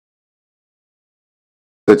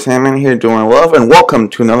The Tanman here doing love, and welcome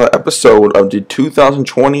to another episode of the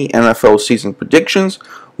 2020 NFL season predictions.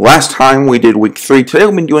 Last time we did week 3, today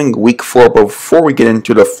we'll be doing week 4, but before we get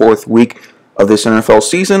into the 4th week of this NFL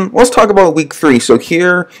season, let's talk about week 3. So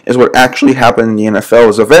here is what actually happened in the NFL. It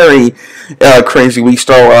was a very crazy week.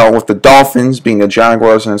 Started out with the Dolphins being the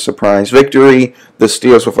Jaguars in a surprise victory, the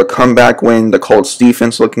Steelers with a comeback win, the Colts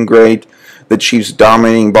defense looking great, the Chiefs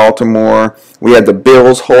dominating Baltimore. We had the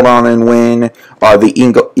Bills hold on and win.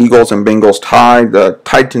 The Eagles and Bengals tied. The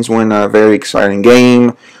Titans win a very exciting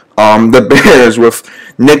game. The Bears with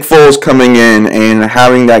Nick Foles coming in and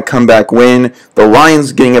having that comeback win. The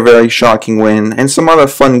Lions getting a very shocking win. And some other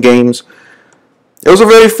fun games. It was a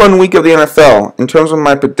very fun week of the NFL. In terms of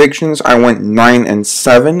my predictions, I went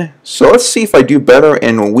 9-7. So let's see if I do better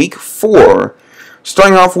in week 4.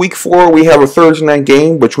 Starting off week 4, we have a Thursday night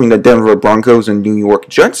game between the Denver Broncos and New York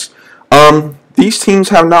Jets. These teams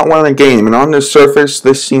have not won a game, and on the surface,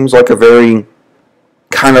 this seems like a very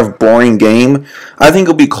kind of boring game. I think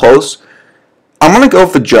it'll be close. I'm going to go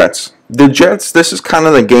with the Jets. The Jets, this is kind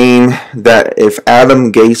of the game that if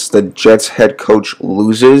Adam Gase, the Jets head coach,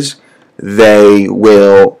 loses,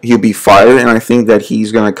 he'll be fired, and I think that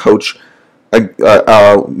he's going to coach a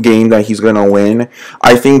game that he's going to win.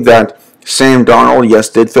 I think that Sam Darnold, yes,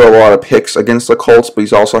 did throw a lot of picks against the Colts, but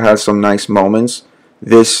he's also had some nice moments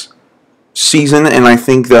this season, and I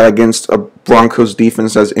think that against a Broncos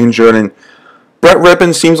defense that's injured, and Brett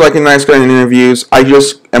Rippon seems like a nice guy in interviews, I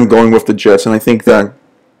just am going with the Jets, and I think that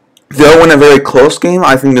they'll win a very close game.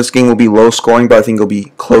 I think this game will be low scoring, but I think it'll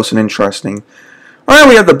be close and interesting. Alright,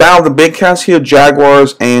 we have the battle of the big cats here,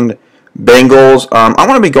 Jaguars and Bengals. I'm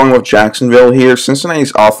going to be going with Jacksonville here.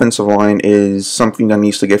 Cincinnati's offensive line is something that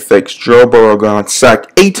needs to get fixed. Joe Burrow got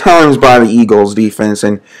sacked 8 times by the Eagles defense,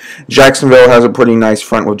 and Jacksonville has a pretty nice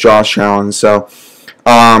front with Josh Allen. So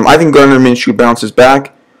I think Gardner Minshew bounces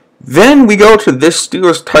back. Then we go to this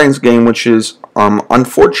Steelers-Titans game, which is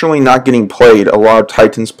unfortunately not getting played. A lot of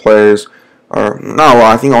Titans players, or not a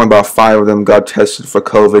lot, I think only about 5 of them got tested for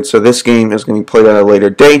COVID. So this game is going to be played at a later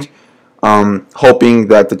date. Hoping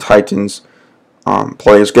that the Titans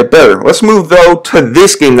players get better. Let's move, though, to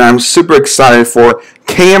this game that I'm super excited for.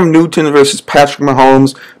 Cam Newton versus Patrick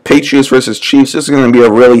Mahomes, Patriots versus Chiefs. This is going to be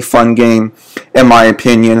a really fun game, in my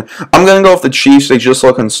opinion. I'm going to go with the Chiefs. They just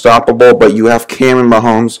look unstoppable, but you have Cam and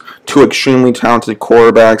Mahomes, 2 extremely talented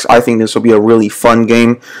quarterbacks. I think this will be a really fun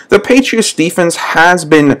game. The Patriots defense has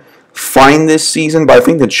been fine this season, but I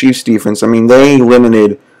think the Chiefs defense, they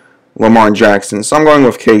limited Lamar Jackson. So I'm going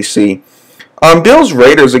with KC.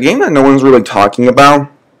 Bills-Raiders, a game that no one's really talking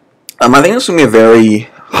about. I think it's going to be a very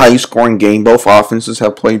high-scoring game. Both offenses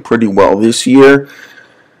have played pretty well this year.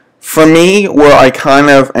 For me, where I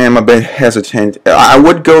kind of am a bit hesitant, I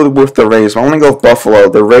would go with the Raiders. I'm going to go with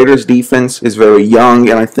Buffalo. The Raiders' defense is very young,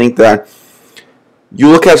 and I think that you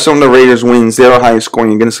look at some of the Raiders' wins, they were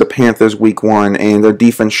high-scoring against the Panthers week 1, and their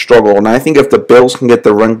defense struggled. And I think if the Bills can get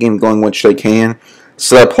the run game going, which they can,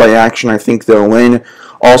 set up play action, I think they'll win.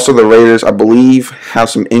 Also, the Raiders, I believe, have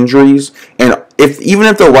some injuries. And even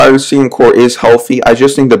if the wide receiving core is healthy, I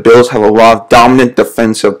just think the Bills have a lot of dominant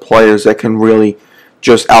defensive players that can really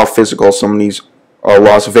just out-physical some of these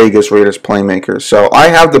Las Vegas Raiders playmakers. So I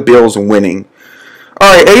have the Bills winning.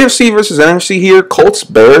 Alright, AFC versus NFC here.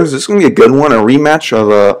 Colts-Bears. This is going to be a good one. A rematch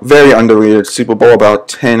of a very underrated Super Bowl about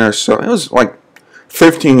 10 or so. It was like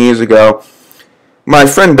 15 years ago. My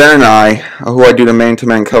friend Ben and I, who I do the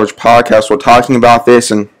Man-to-Man Coverage podcast, were talking about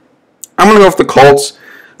this, and I'm going to go with the Colts.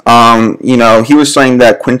 He was saying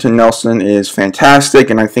that Quentin Nelson is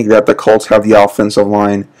fantastic, and I think that the Colts have the offensive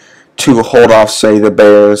line to hold off, say, the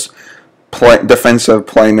Bears' defensive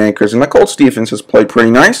playmakers, and the Colts defense has played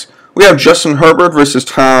pretty nice. We have Justin Herbert versus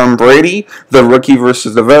Tom Brady, the rookie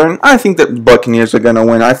versus the veteran. I think that the Buccaneers are going to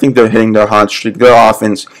win. I think they're hitting their hot streak. Their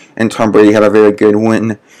offense and Tom Brady had a very good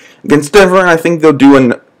win against Denver, and I think they'll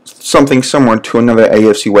do something similar to another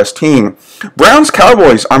AFC West team.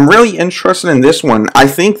 Browns-Cowboys, I'm really interested in this one. I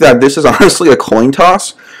think that this is honestly a coin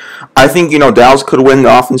toss. I think, Dallas could win.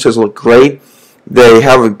 The offenses look great. They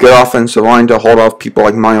have a good offensive line to hold off people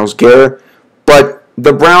like Myles Garrett. But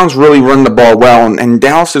the Browns really run the ball well, and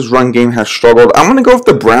Dallas's run game has struggled. I'm going to go with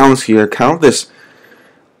the Browns here, kind of this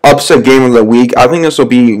upset game of the week. I think this will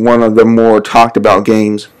be one of the more talked about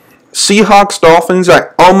games. Seahawks, Dolphins,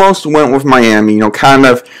 I almost went with Miami.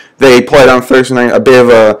 They played on Thursday night, a bit of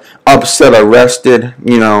a upset, arrested,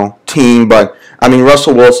 team. But,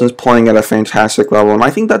 Russell Wilson's playing at a fantastic level. And I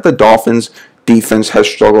think that the Dolphins' defense has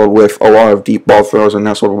struggled with a lot of deep ball throws, and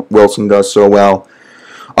that's what Wilson does so well.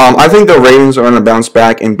 I think the Ravens are going to bounce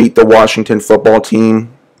back and beat the Washington football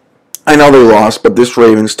team. I know they lost, but this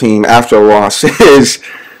Ravens team, after a loss, is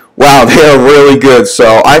Wow, they are really good.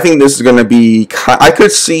 So I think this is going to be. I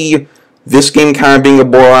could see this game kind of being a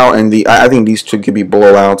blowout, and I think these two could be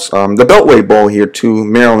blowouts. The Beltway Bowl here too.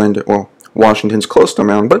 Maryland, well, Washington's close to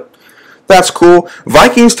Maryland, but that's cool.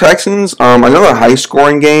 Vikings Texans, another high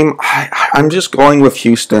scoring game. I'm just going with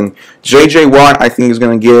Houston. J.J. Watt, I think, is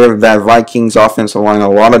going to give that Vikings offensive line a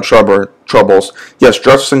lot of troubles. Yes,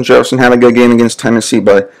 Justin Jefferson had a good game against Tennessee,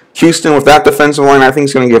 but Houston with that defensive line, I think,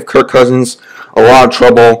 is going to give Kirk Cousins a lot of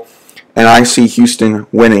trouble, and I see Houston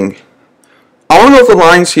winning. I want to go with the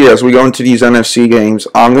lines here as we go into these NFC games.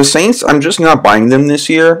 The Saints, I'm just not buying them this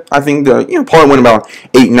year. I think probably win about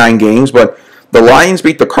 8-9 games, but the Lions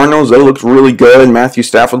beat the Cardinals. They looked really good. Matthew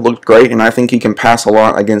Stafford looked great, and I think he can pass a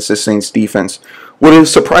lot against the Saints defense. Would it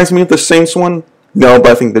surprise me if the Saints won? No,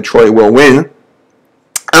 but I think Detroit will win.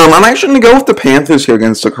 I'm actually going to go with the Panthers here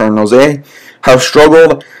against the Cardinals. They have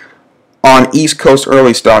struggled on East Coast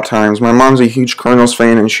early start times. My mom's a huge Cardinals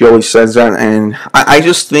fan, and she always says that. And I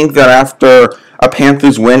just think that after a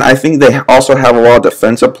Panthers win, I think they also have a lot of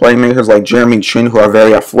defensive playmakers like Jeremy Chin, who are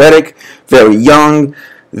very athletic, very young,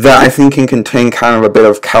 that I think can contain kind of a bit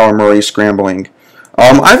of Kyler Murray scrambling.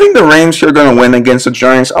 I think the Rams here are going to win against the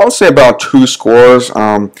Giants. I would say about 2 scores.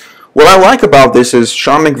 What I like about this is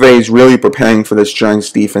Sean McVay is really preparing for this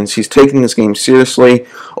Giants defense. He's taking this game seriously.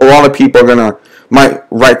 A lot of people are might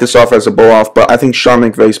write this off as a blow-off, but I think Sean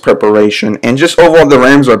McVay's preparation and just overall the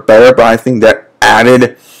Rams are better, but I think that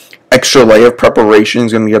added extra layer of preparation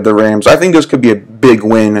is going to give the Rams. I think this could be a big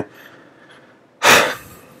win.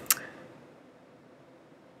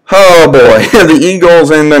 Oh boy, the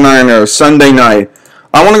Eagles and the Niners, Sunday night.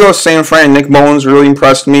 I want to go with San Fran. Nick Mullins really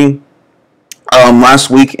impressed me last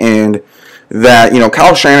week, and that,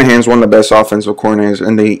 Kyle Shanahan's one of the best offensive coordinators,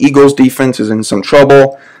 and the Eagles defense is in some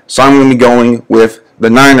trouble, so I'm going to be going with the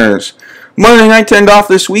Niners. Monday night to end off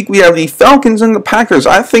this week, we have the Falcons and the Packers.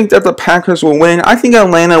 I think that the Packers will win. I think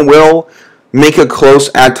Atlanta will make it close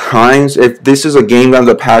at times. If this is a game that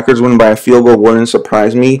the Packers win by a field goal, wouldn't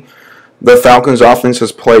surprise me. The Falcons' offense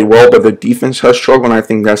has played well, but the defense has struggled, and I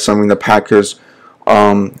think that's something the Packers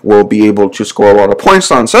will be able to score a lot of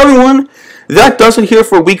points on. So everyone, that does it here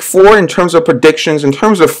for Week 4 in terms of predictions. In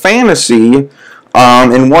terms of fantasy, in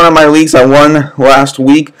one of my leagues I won last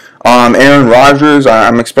week, Aaron Rodgers,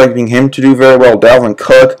 I'm expecting him to do very well. Dalvin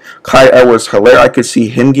Cook, Clyde Edwards-Helaire, I could see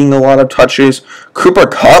him getting a lot of touches. Cooper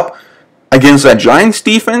Kupp against that Giants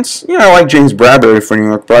defense, I like James Bradbury for New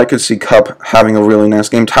York, but I could see Kupp having a really nice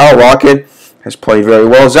game. Tyler Lockett has played very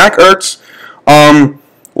well. Zach Ertz,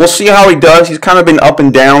 we'll see how he does. He's kind of been up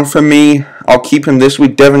and down for me. I'll keep him this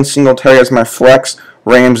week. Devin Singletary as my flex.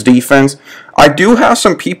 Rams defense. I do have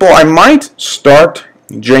some people. I might start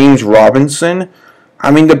James Robinson. I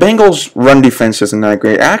mean, the Bengals' run defense isn't that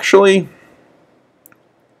great. Actually,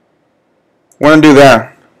 want to do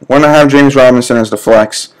that. Want to have James Robinson as the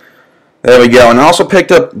flex. There we go. And I also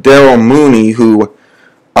picked up Daryl Mooney, who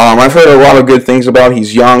I've heard a lot of good things about.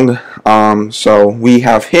 He's young, so we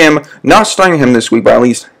have him. Not starting him this week, but at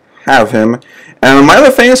least have him. And my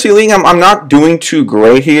other fantasy league, I'm not doing too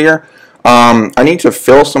great here. I need to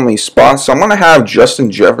fill some of these spots, so I'm going to have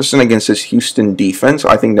Justin Jefferson against this Houston defense.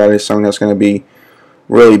 I think that is something that's going to be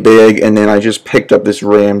really big. And then I just picked up this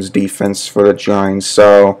Rams defense for the Giants.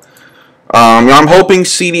 So I'm hoping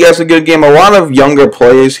CD has a good game. A lot of younger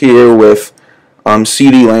players here with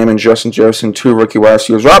CeeDee Lamb and Justin Jefferson, 2 rookie wide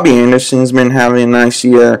receivers. Robbie Anderson's been having a nice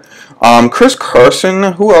year. Chris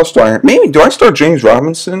Carson, who else do I have? Maybe, do I start James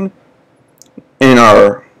Robinson in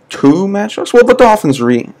our 2 matchups? Well, the Dolphins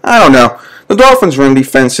I don't know. The Dolphins' run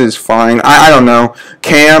defense is fine. I don't know.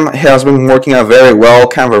 Cam has been working out very well.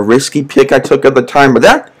 Kind of a risky pick I took at the time. But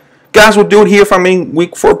that, guys, will do it here for me.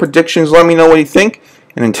 Week 4 predictions. Let me know what you think.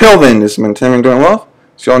 And until then, this has been Tim and Doing Well.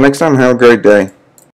 See y'all next time. Have a great day.